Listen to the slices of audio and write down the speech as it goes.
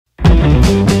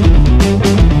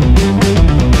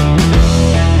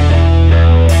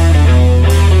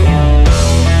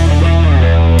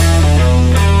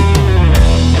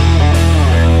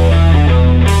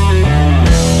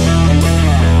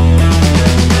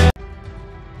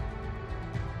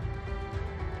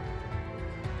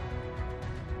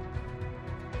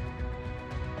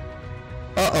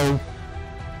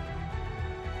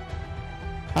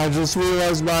just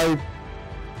realized my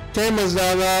camera's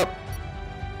not up.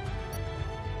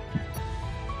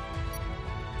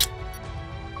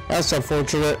 That's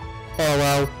unfortunate. Oh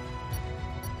well.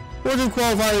 We'll do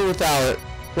qualifying without it.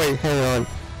 Wait, hang on.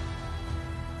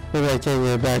 Maybe I can't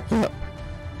get it back up.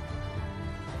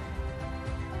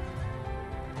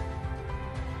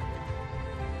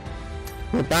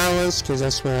 The balance, because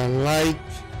that's what I like.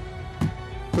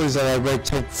 Please let that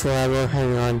take forever.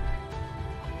 Hang on.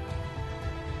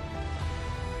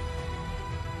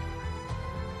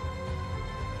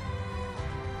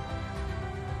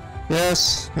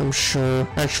 Yes, I'm sure.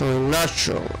 Actually, I'm not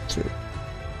sure what to.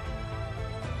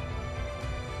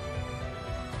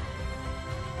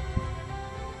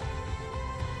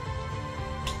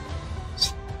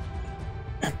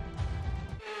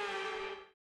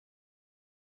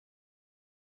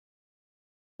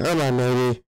 Come on,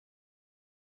 maybe.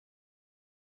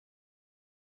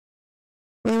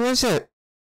 Where was it?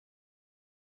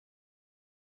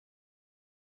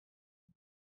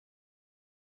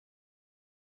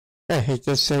 I hate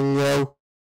this thing, yo.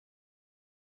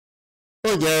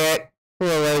 Forget it.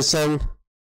 We're racing.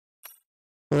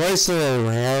 Racing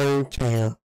around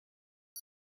town.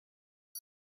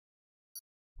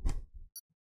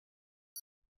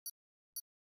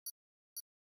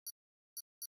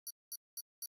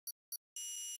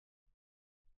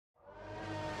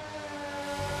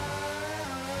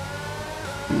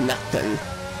 Nothing.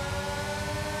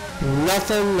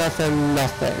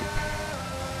 Nothing.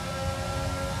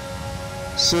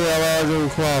 See how I do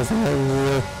qualifying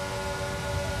here.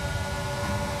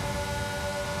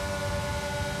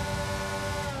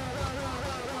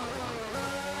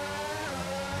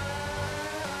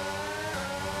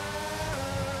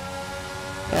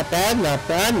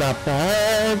 Not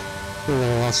bad. We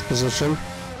lost position.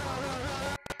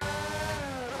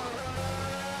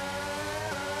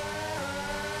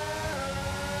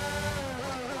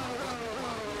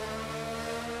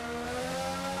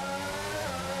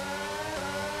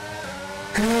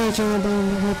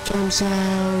 Hope jumps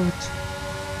out.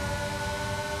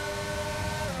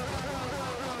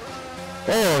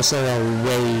 Oh, so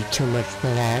way too much for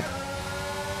that.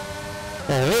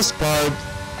 And this part,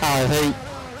 I hate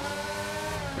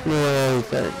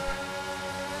everything.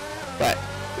 But,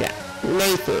 yeah,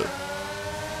 Nathan.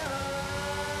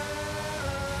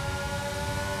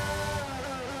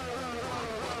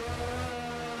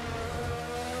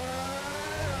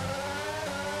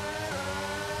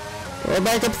 We're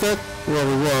back up fifth, where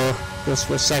we were, just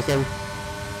for a second.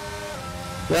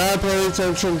 Gotta pay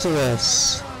attention to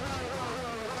this.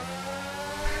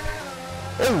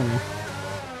 Oh!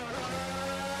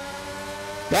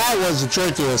 That was the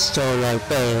trickiest turn right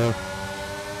there.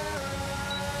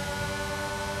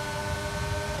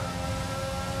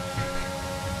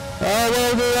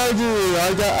 What did I do?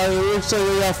 I looks like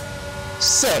I got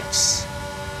 6.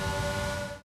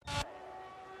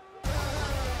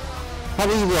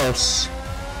 Probably worse.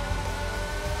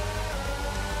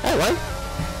 Anyway.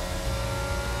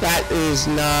 That is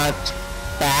not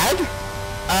bad.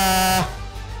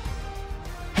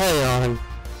 Hang on.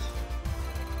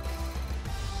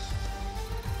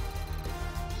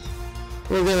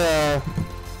 We're gonna...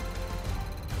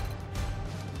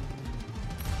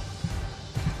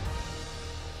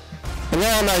 And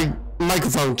now my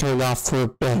microphone turned off for a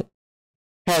bit.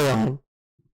 Hang on.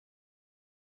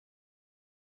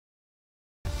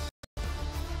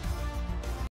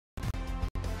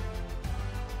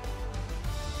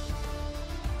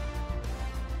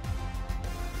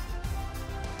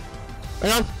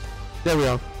 Hang on. There we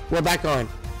go. We're back on.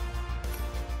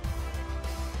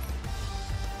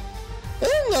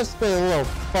 It's been a little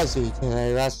fuzzy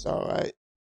today, that's alright.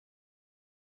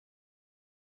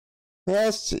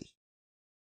 Let's see.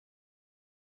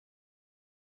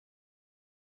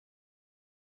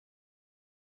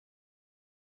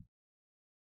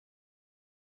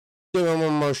 Give him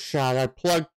one more shot.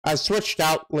 I switched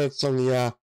outlets on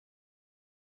the,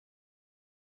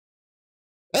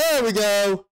 There we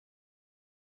go!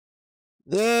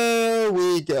 There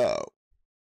we go.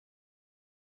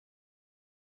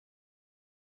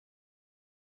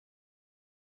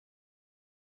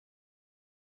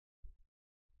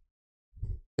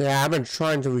 Yeah, I've been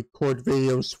trying to record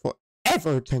videos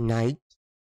forever tonight.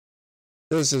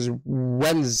 This is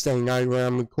Wednesday night when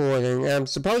I'm recording, and I'm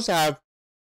supposed to have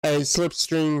a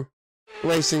Slipstream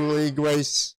Racing League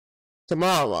race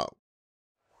tomorrow.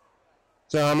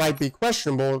 So I might be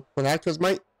questionable for that because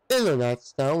my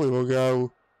internet's down. We will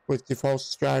go with default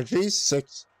strategies,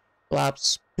 6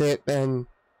 laps pit and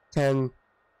 10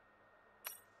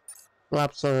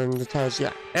 laps on the tires.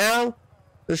 Yeah, now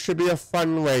this should be a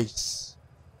fun race.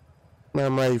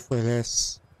 I'm ready for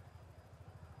this.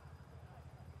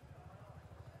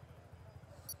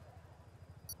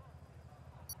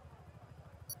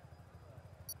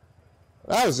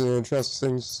 That was an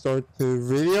interesting start to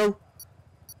the video.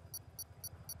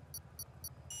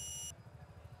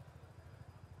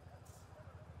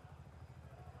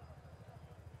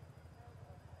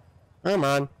 Come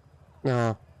on.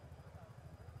 No.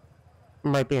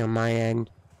 Might be on my end.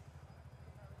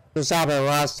 This happened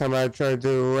last time I tried to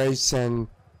do a race and...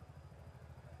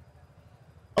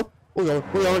 Oh, we're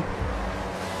going.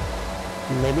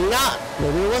 Maybe not.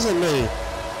 Maybe it wasn't me.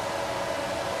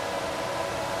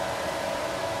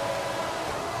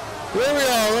 Here we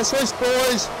are. Let's race,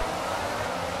 boys.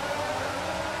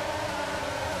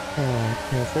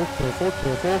 Careful, careful,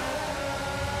 careful.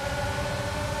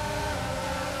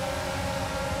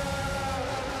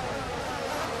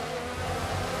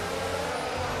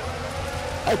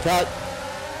 I cut.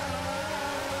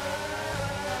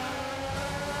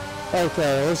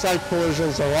 Okay, looks like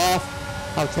collisions are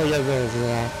off. I'll take advantage of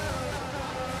that.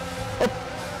 Oh,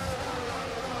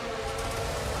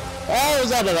 oh, was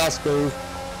that a last move?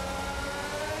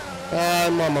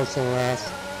 I'm almost in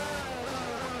last.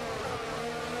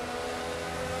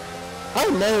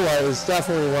 Imola is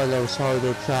definitely one of those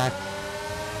harder tracks.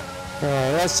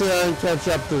 Alright, let's see if I can catch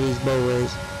up to these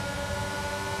bowies.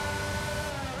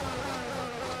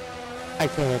 I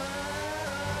can't.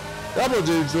 Double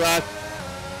dudes rock.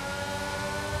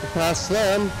 Past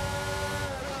them.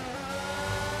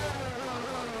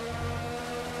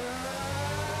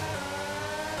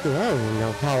 Dude, I don't even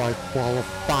know how I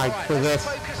qualified for this.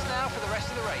 Focus now for the rest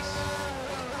of the race.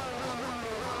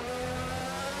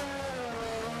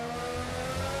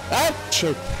 That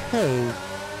chicane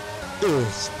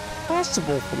is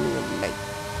possible for me to make.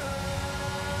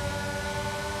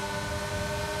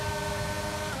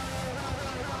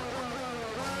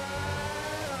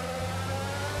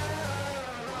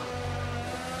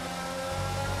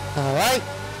 Alright.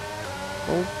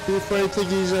 Don't be afraid to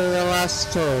use it in the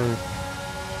last turn.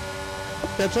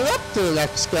 Catching up to the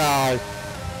next guy.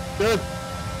 Good.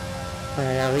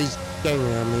 Alright, now he's getting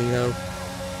on me though.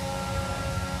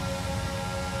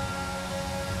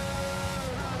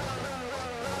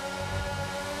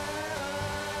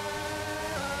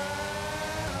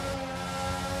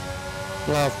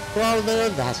 Well, there,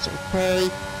 that's okay.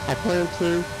 I plan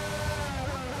to.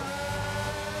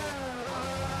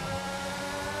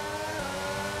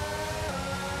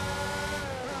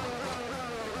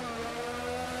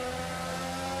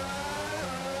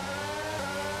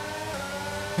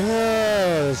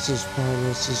 Oh, this is fun,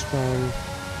 this is fun.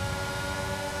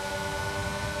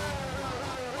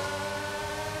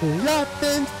 Life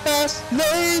in fast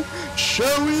lane,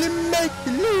 surely make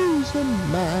you lose your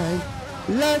mind.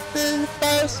 Life in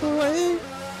fast lane.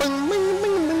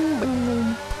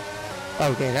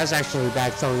 Okay, that's actually a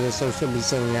bad song, so I shouldn't be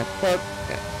singing that, but...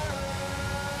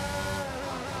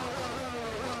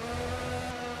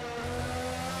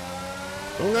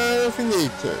 No, if you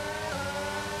need to.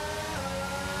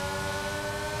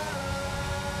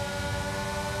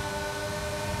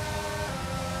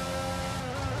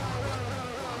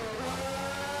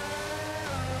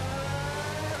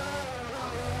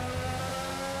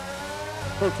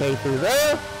 Okay, through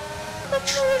there. I'm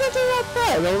sure to do that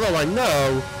bad, although I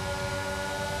know.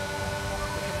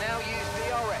 We can now use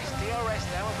DRS. DRS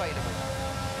now available.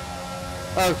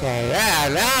 Okay, yeah,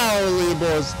 now the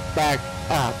leaderboard's back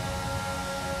up.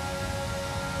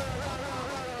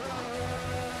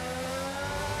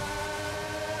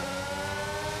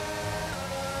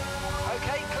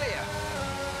 Okay, clear.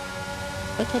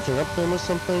 Am I catching up to him or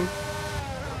something?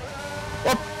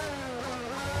 Whoop!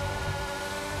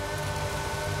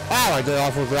 Ow, I did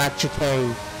off with that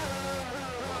chicane.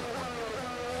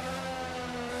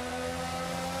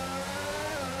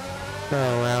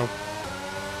 Oh well.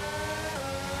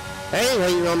 They ain't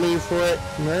hating on me for it.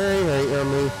 They ain't hating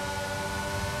on me.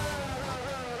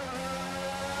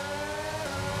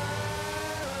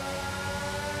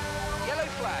 Yellow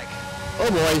flag.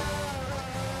 Oh boy.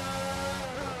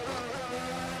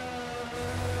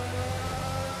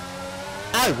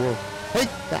 I will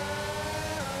take that.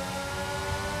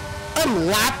 I'm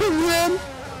lapping him?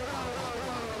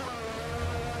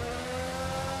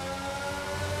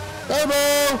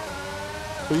 Turbo!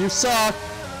 Well, you suck.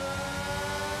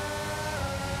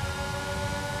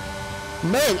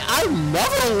 Man, I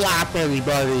never lap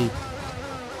anybody.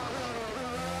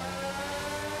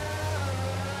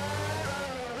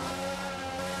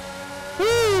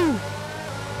 Woo!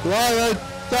 Well, I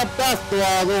got that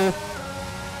throttle.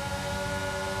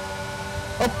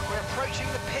 We're approaching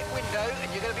the pit window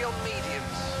and you're going to be on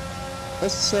mediums.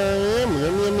 Let's say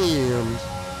mediums.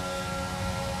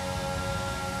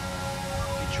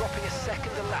 You're dropping a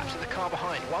second a lap to the car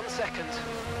behind. 1 second.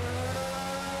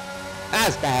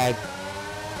 That's bad.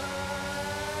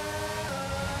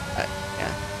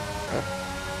 Yeah.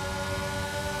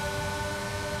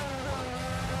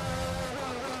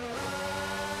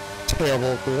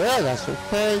 Terrible for that, that's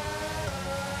okay.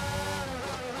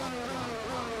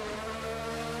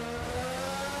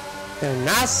 They're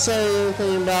not saying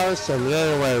anything about it, so I'm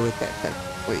getting away with that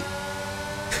technically.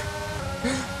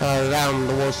 I'm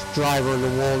the worst driver in the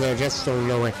world, I just don't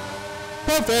know it.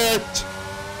 Perfect!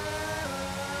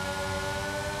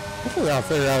 I think I'll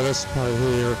figure out this part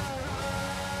here.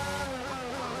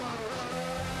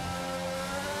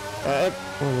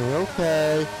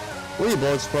 Okay.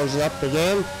 Leaderboard's frozen up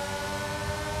again.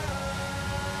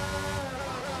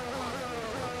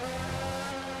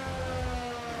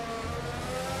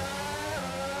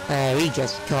 He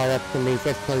just caught up to me,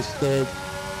 5th place did.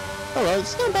 Oh well,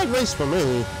 it's not a bad race for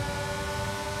me.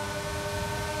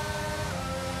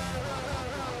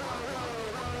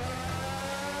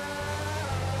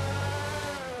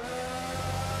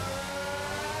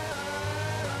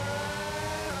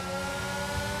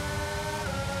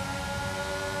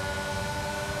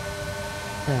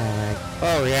 Alright.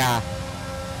 Oh yeah.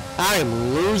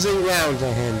 I'm losing ground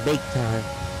to him big time.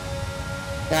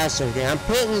 That's okay, I'm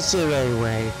pitting soon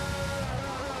anyway.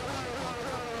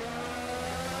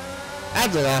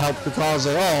 That did not help the cause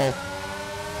at all.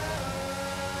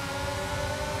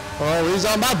 Oh, he's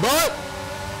on my butt!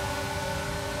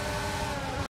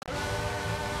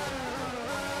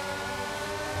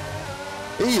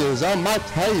 He is on my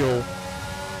tail.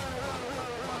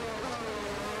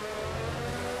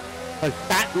 Like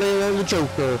Batman and the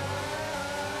Joker.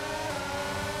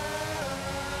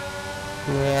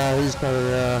 Yeah, he's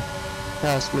gonna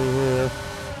pass me here.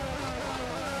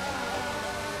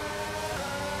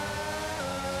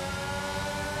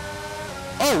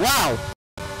 Oh wow!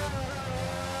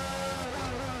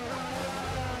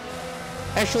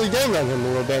 Actually gained on him a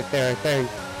little bit there, I think.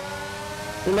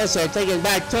 He must have taken a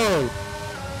back turn.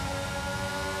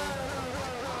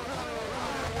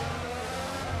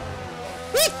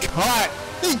 He caught!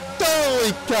 He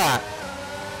totally caught!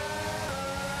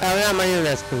 Oh, now my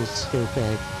internet's been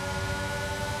stupid.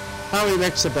 How do we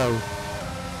mix the both?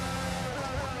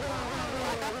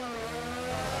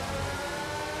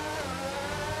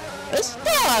 This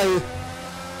guy!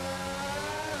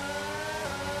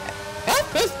 That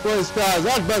 5th place guy is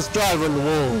our best driver in the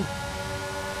world.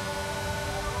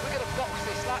 We're going to box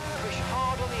this lap and push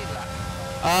hard on the in-lap.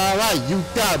 Alright, you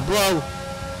got it, bro.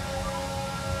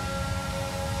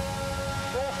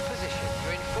 4th position.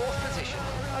 You're in 4th position.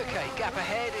 Okay, gap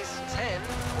ahead is 10.0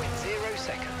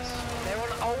 seconds. They're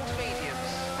on old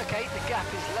mediums. Okay, the gap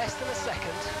is less than a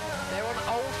second. They're on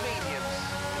old mediums.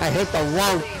 I hit the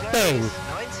wrong thing.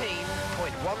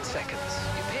 19.1 seconds.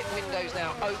 Your pit window's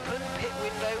now open. Pit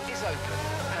window is open.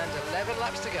 And 11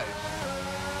 laps to go.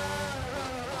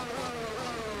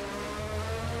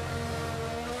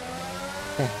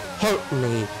 That hurt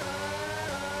me.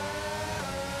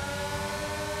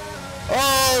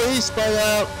 Oh, he spun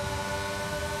out.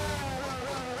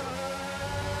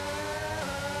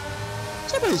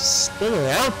 Somebody's spinning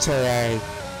out today.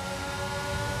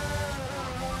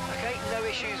 Okay, no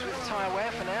issues with tyre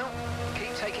wear for now.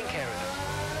 Keep taking care of them.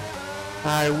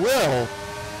 I will.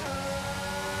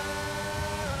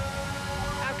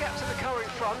 Our gap to the car in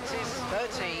front is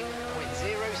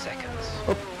 13.0 seconds.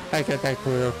 Oh, I got that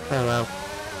clear. Oh well.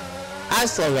 I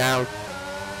slow down.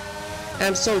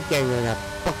 I'm so ganging up.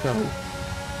 Fuck no.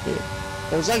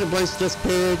 There's like a place just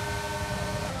pitted.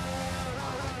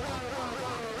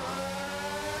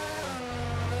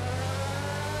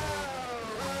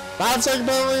 Five second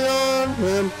penalty on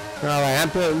him. Alright, I'm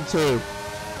putting 2.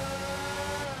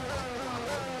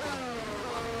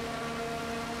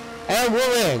 And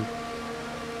we're in.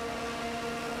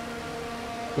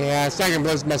 Yeah, second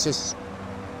place messes.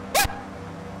 What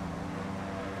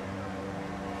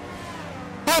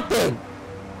happened?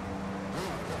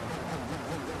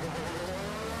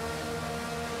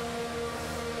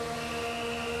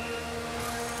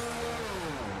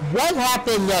 What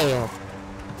happened there?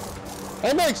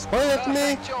 Anybody explain it to me?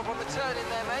 Perfect job on the turn in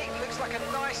there, mate. Looks like a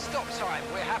nice stop time.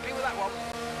 We're happy with that one.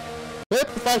 Pit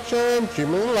perfection,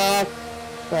 Jimmy left.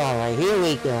 Alright, here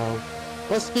we go.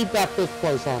 Let's keep that 5th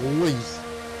place at least.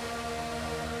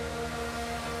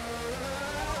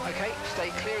 Okay, stay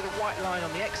clear of the white line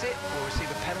on the exit. We'll receive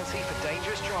a penalty for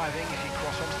dangerous driving if you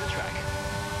cross onto the track.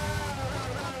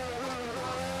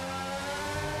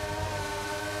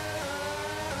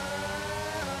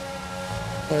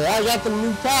 Hey, I got them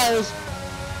new tires.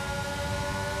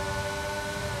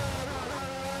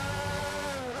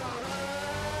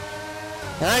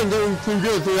 I'm doing too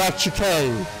good through that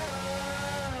chicane.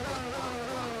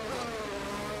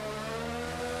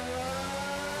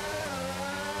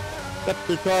 Kept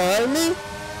the car ahead me,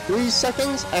 3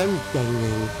 seconds and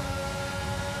gaining.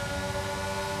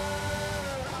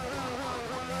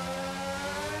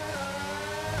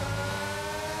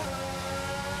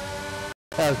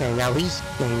 Okay, now he's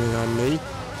gaining on me.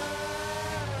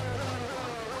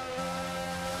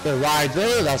 The ride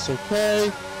there, that's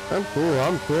okay. I'm cool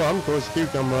as a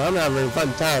cucumber. I'm having a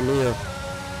fun time here.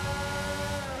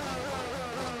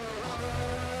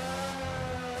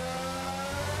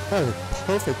 That is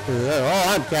perfect through there.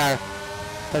 Oh, I'm got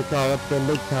I caught up in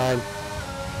big time.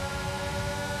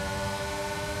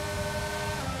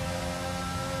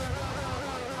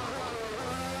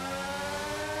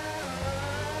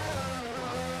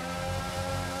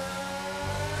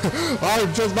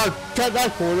 I'm just about to cut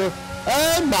that corner.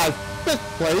 And my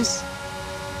 5th place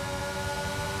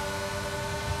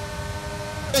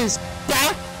is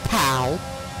Gat Pal.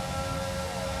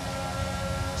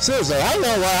 Seriously, I don't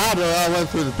know what happened when I went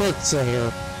through the pits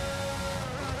here.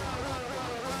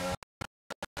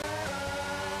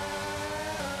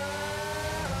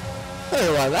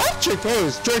 Anyway, that chicane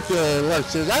is tricky and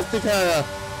looks. You have to kind of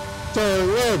turn a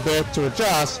little bit to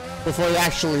adjust before you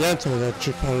actually enter the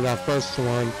chicane, that first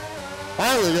one.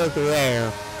 I only go through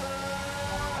there.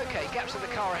 Okay, gap to the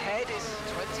car ahead is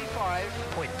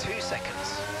 25.2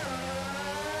 seconds.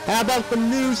 How about the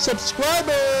new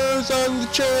subscribers on the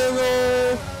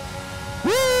channel?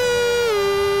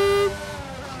 Woo!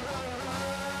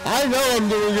 I know I'm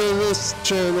doing good in this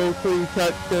channel, Clean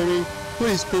Cut Gaming.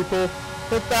 Please, people,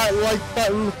 hit that like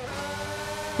button,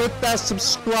 hit that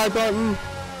subscribe button,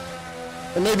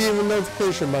 and maybe even the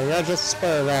notification button. I just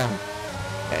spell it out.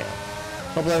 Damn.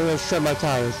 Hopefully I'm gonna shred my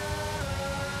tires.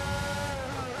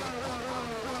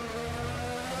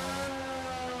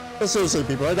 But seriously,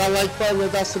 people, hit that like button,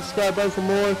 hit that subscribe button for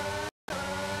more.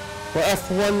 For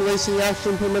F1 racing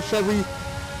action pretty much every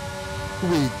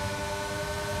week.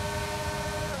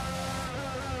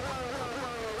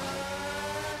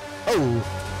 Oh,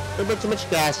 a bit too much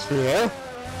gas through there.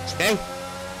 Okay.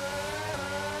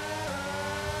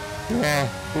 Yeah,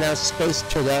 now Space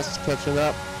Cadet's catching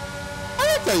up. I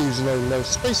like that username though,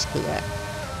 Space Cadet.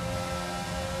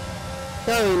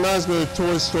 That reminds me of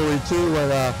Toy Story 2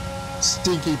 when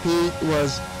Stinky Pete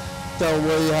was telling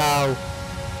Woody how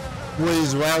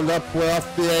Woody's Roundup went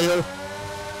off the air.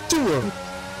 Tour.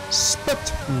 Spit.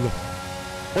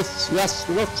 What's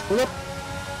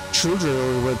children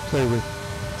only would play with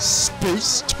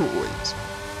space toys.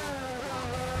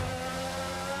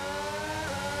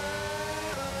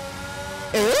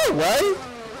 Anyway,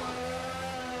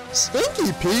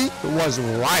 Stinky Pete was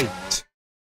right.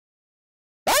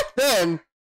 Back then,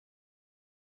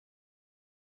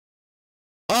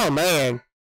 oh man,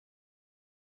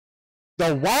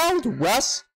 the Wild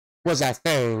West was a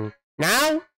thing.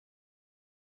 Now, you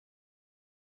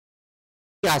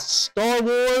got Star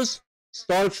Wars,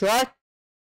 Star Trek,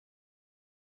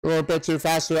 a little bit too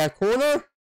fast to that corner,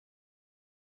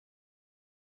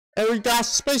 and we got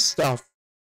space stuff.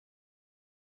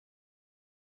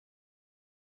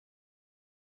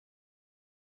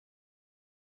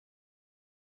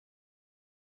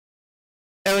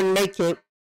 And make it,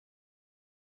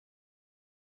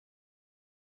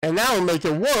 and now make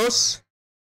it worse.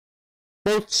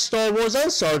 Both Star Wars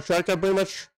and Star Trek are pretty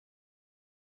much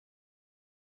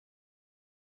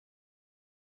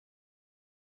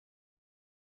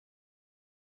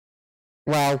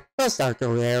well, let's not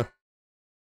go there.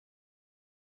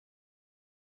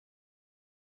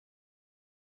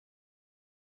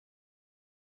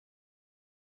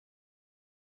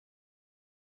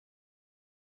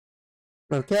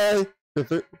 Okay.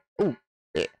 Oh,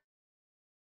 yeah.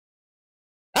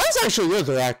 That's actually good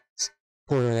to that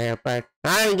corner there, but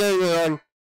I ain't getting it on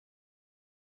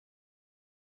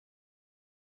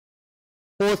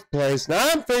 4th place. Now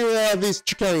I'm figuring out these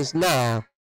chickens now.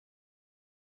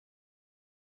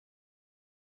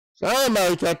 So I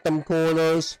might get them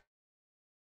corners.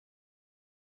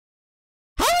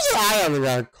 How is it I haven't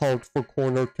got called for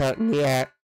corner cutting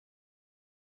yet?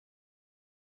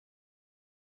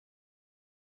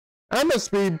 I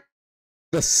must be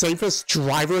the safest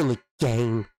driver in the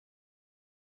game.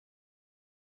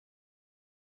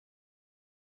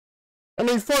 I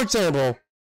mean, for example,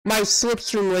 my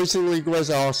Slipstream Racing League was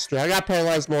Austria. I got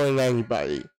penalized more than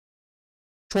anybody.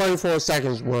 24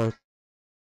 seconds worth.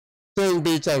 Didn't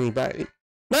beat anybody.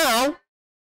 Now,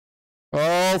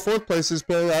 oh, 4th place is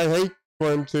penalized. I hate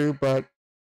for him too, but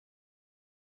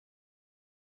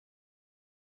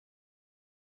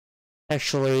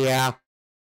actually, yeah.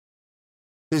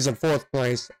 He's in 4th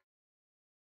place.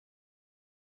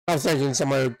 I was thinking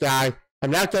some other guy.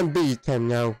 I'm not gonna beat him,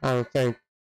 no, I don't think.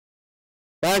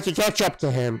 But I can catch up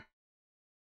to him.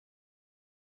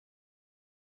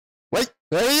 Wait,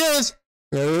 there he is!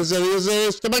 There he is, there he is, there he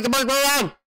is. Come on, go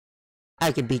around!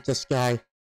 I can beat this guy.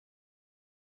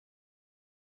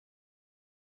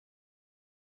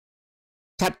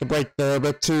 Tap the brake there a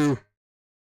bit too.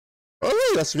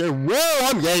 Oh, that's good. Whoa,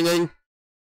 I'm gaining.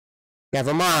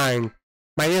 Never mind.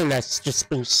 My internet's just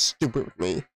being stupid with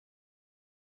me.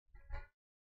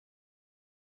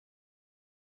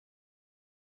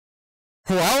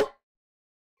 Well?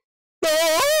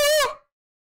 No!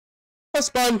 That's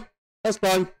fun. That's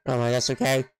fun. Oh, that's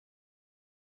okay.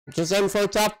 Just in for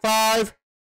top 5.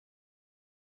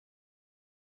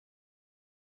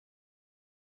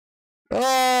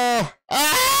 Oh!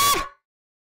 Ah!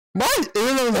 My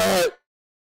internet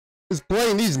is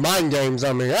playing these mind games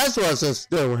on me. That's what it's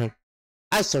doing.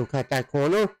 I still cut that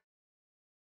corner.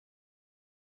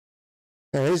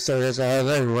 Yeah, he's serious ahead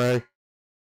anyway.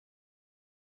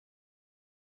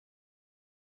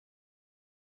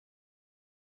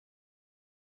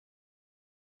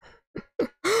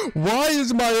 Why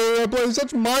is my internet playing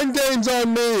such mind games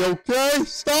on me, okay?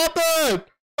 Stop it!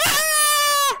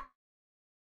 Ah!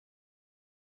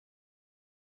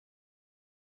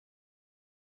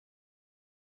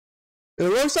 It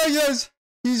looks like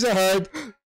he's ahead.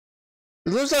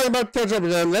 It looks like I'm about to catch up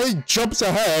with him. Then he jumps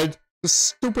ahead. The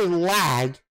stupid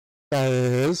lag that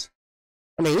is.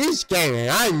 I mean, he's gaining.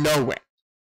 I know it.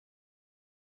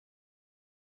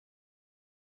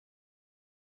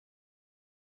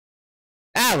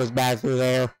 That was bad through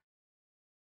there.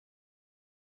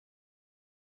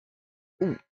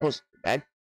 Ooh, that was bad.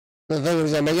 The thing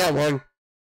is, I may get one.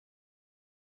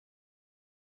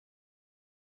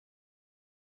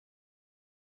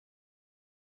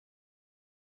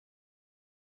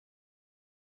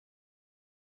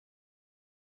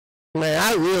 Man,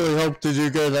 I really hope to do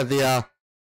good at the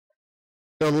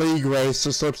league race, the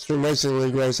Slipstream Racing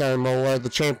League race, the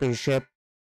championship.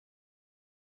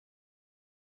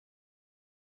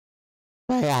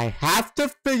 But I have to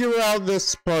figure out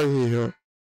this part here.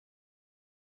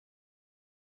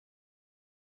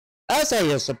 As I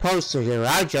was supposed to do,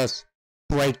 I just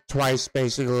brake twice,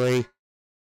 basically.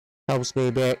 Helps me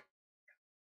a bit.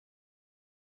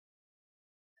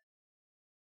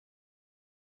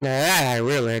 Now that I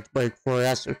really had to brake for,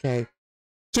 that's okay.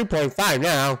 2.5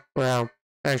 now. Well,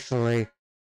 actually,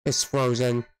 it's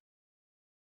frozen.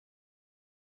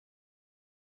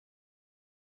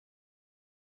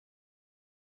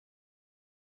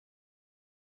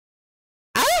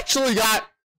 I actually got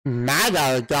mad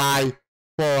at a guy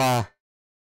for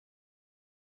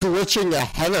glitching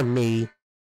ahead of me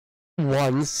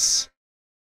once.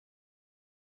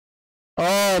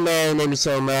 Oh man, it made me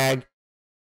so mad.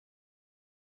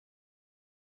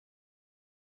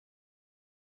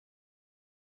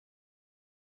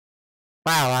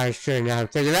 Wow, I shouldn't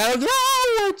have taken that.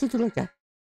 No, take it like that.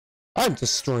 I'm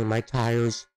destroying my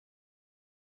tires.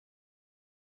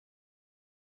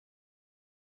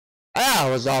 That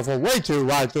was awful. Way too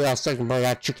wide through that second part of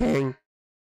that chicane.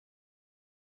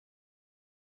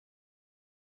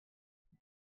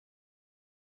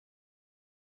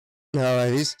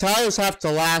 Alright, these tires have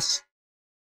to last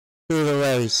through the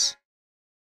race.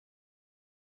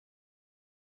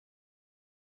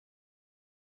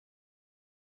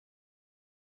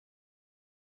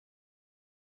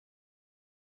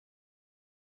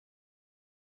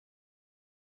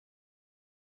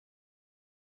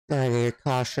 I need a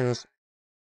caution.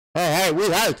 Oh, hey, we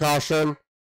had a caution.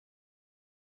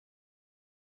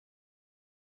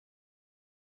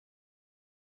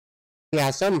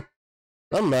 Yeah, I'm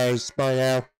amazed by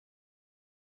now.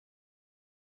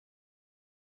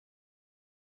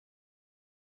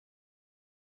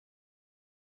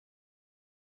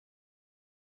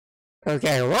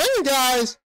 Okay, one of you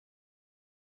guys,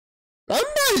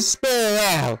 somebody spit it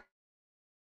out.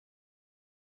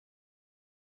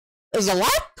 Is a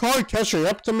live car catching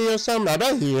up to me or something? I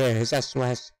bet he is. That's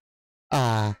what's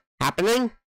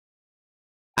happening.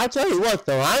 I'll tell you what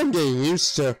though, I'm getting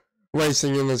used to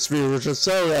racing in this view, which is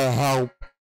so to help.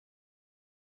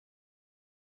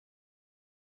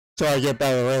 So I get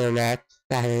better internet,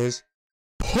 that is.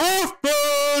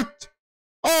 Perfect!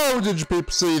 Oh, did you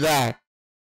people see that?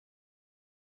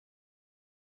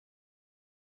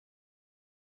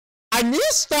 I need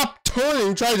to stop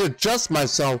turning, trying to adjust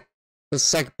myself. The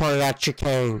second part of that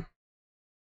chicane.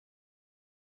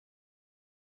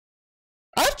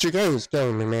 That chicane is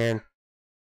killing me, man.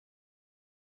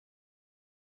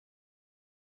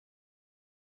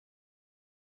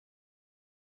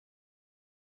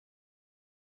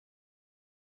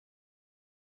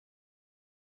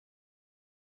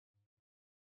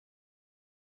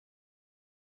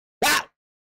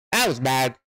 that was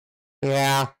bad.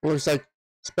 Yeah, looks like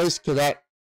Space Cadet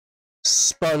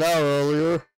spun out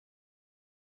earlier.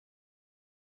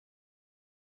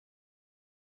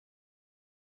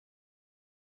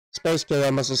 Space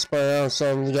Cadet must have spun out on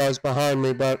some of the guys behind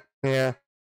me, but yeah.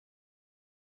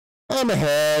 I'm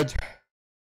ahead.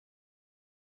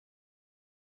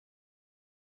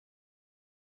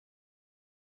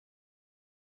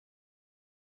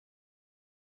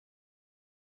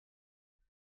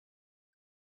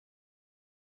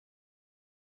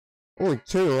 Only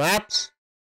 2 laps?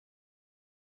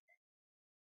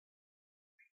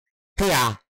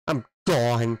 Yeah, I'm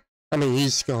gone. I mean,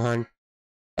 he's gone.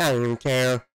 I don't even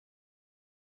care.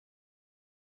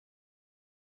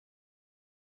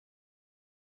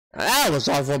 That was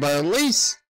awful, but at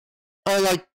least, at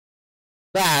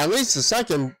least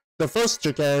the first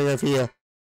chicane, if he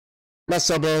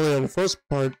messed up earlier in the first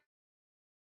part.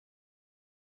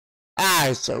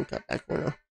 I so got that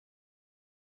corner.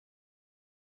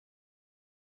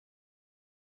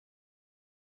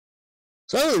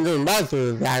 So I didn't even bother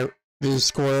through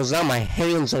these corners. Now my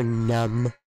hands are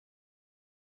numb.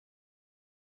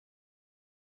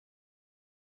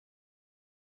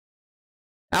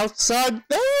 Outside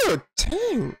there,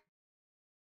 dang.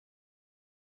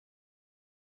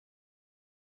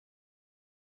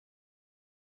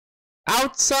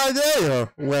 Outside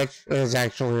there, which is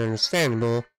actually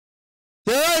understandable.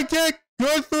 Did I get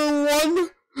good for one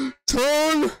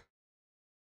turn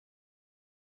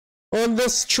on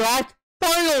this track?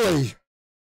 Finally!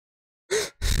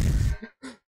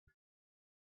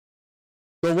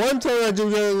 The one turn I do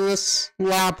get in this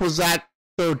lap was that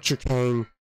third chicane.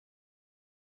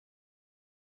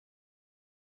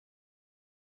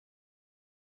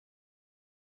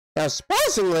 Now,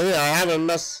 surprisingly, I haven't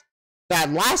messed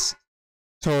that last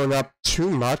turn up too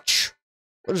much,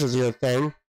 which is a good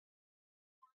thing.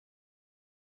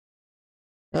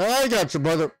 I got you,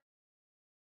 brother.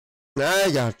 I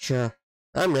got you.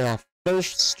 I'm gonna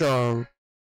finish strong.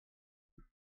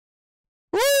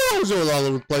 Woo! I was all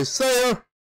over the place there.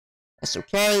 That's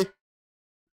okay.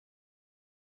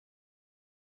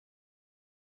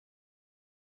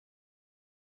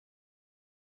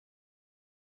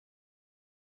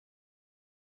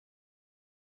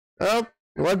 Oh,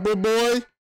 Red Bull boy.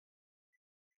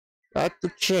 Got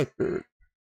the checker.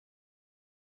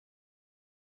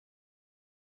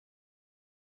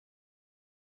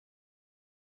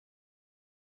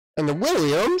 And the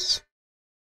Williams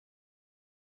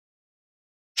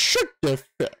should get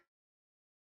fit.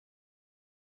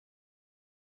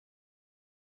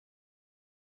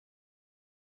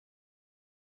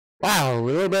 Wow, a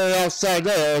little bit outside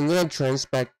there in the entrance,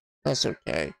 but that's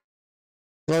okay.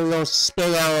 Let me go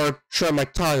spin out or trim my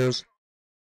tires.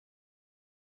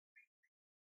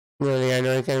 Really ain't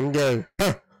anything good.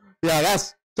 Huh. Yeah,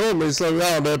 that's told me to slow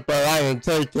down a bit, but I didn't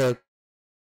take it.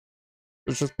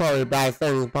 Which is probably a bad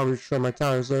thing. Probably trim my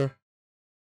tires there.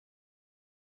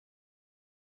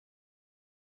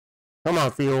 Come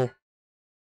on, fuel.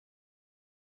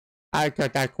 I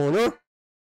cut that corner.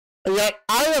 And yet,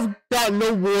 I have got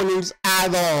no warnings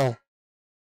at all.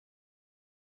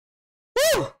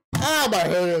 Whew! Ah, my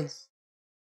hands.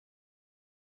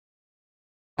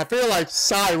 I feel like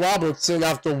Cy Robertson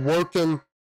after working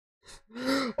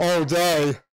all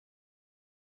day.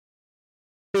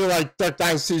 I feel like Duck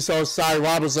Dynasty saw Cy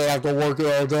Robertson after working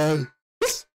all day.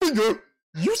 This finger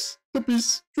used to be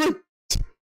strict.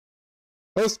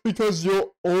 That's because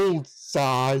you're old,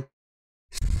 Cy.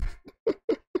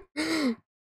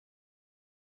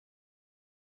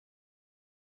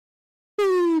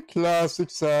 Classic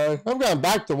Cy. I'm going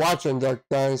back to watching Duck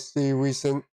Dynasty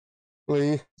recently,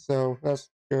 so that's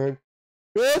good.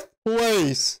 5th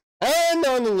place, and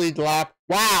on the lead lap.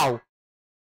 Wow.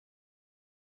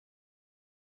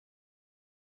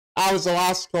 I was the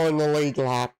last car in the lead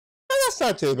lap. And that's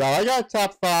not too bad. I got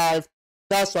top 5.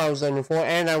 That's what I was aiming for,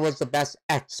 and I was the best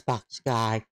Xbox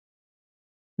guy.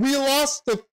 We lost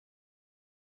the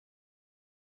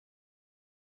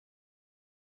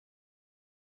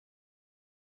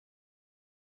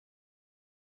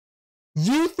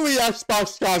you 3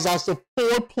 Xbox guys lost to 4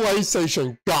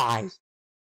 PlayStation guys.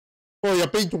 Well, you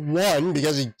beat 1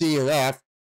 because he DNF.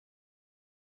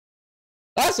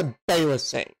 That's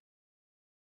embarrassing.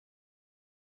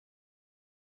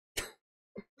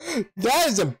 That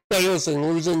is embarrassing,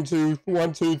 losing to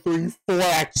 1, 2, 3, 4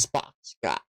 Xbox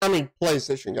guys. I mean,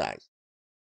 PlayStation guys.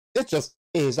 It just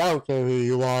is. I don't care who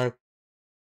you are.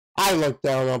 I look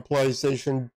down on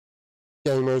PlayStation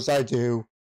gamers. I do.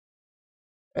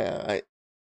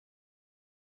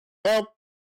 Well,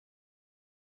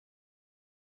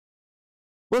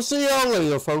 we'll see y'all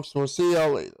later, folks. We'll see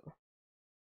y'all later.